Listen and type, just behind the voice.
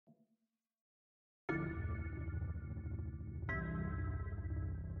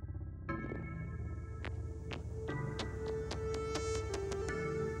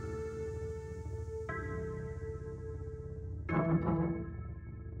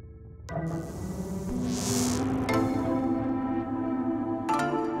I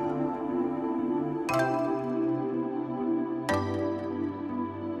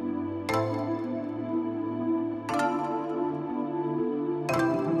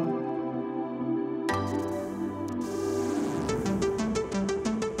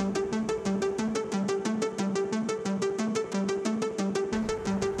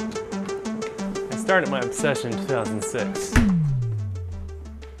started my obsession in 2006,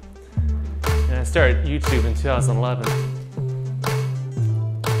 and I started YouTube in 2011.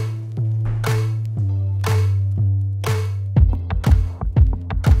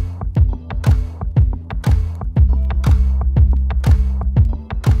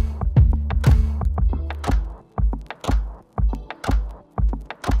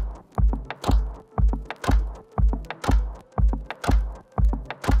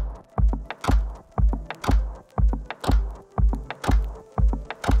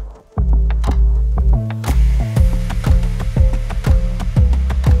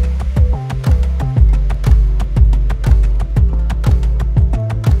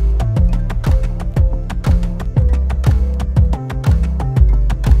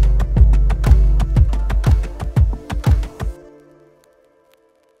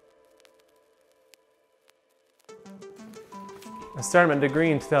 I started my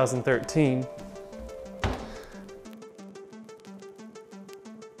degree in 2013.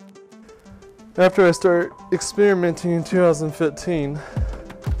 After I started experimenting in 2015,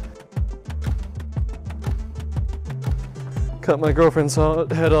 cut my girlfriend's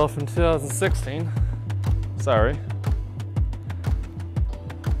head off in 2016. Sorry.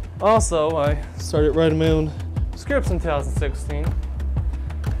 Also, I started writing my own scripts in 2016.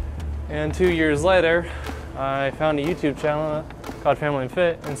 And 2 years later, I found a YouTube channel called Family and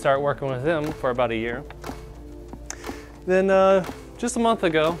Fit and started working with him for about a year. Then just a month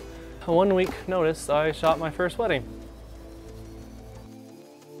ago, a 1 week notice, I shot my first wedding.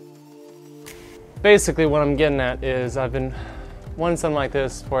 Basically what I'm getting at is I've been wanting something like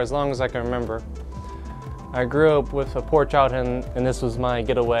this for as long as I can remember. I grew up with a poor childhood and this was my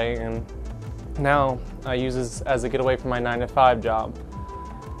getaway, and now I use this as a getaway from my 9-to-5 job.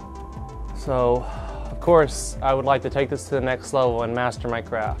 So of course, I would like to take this to the next level and master my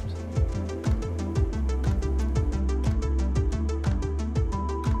craft.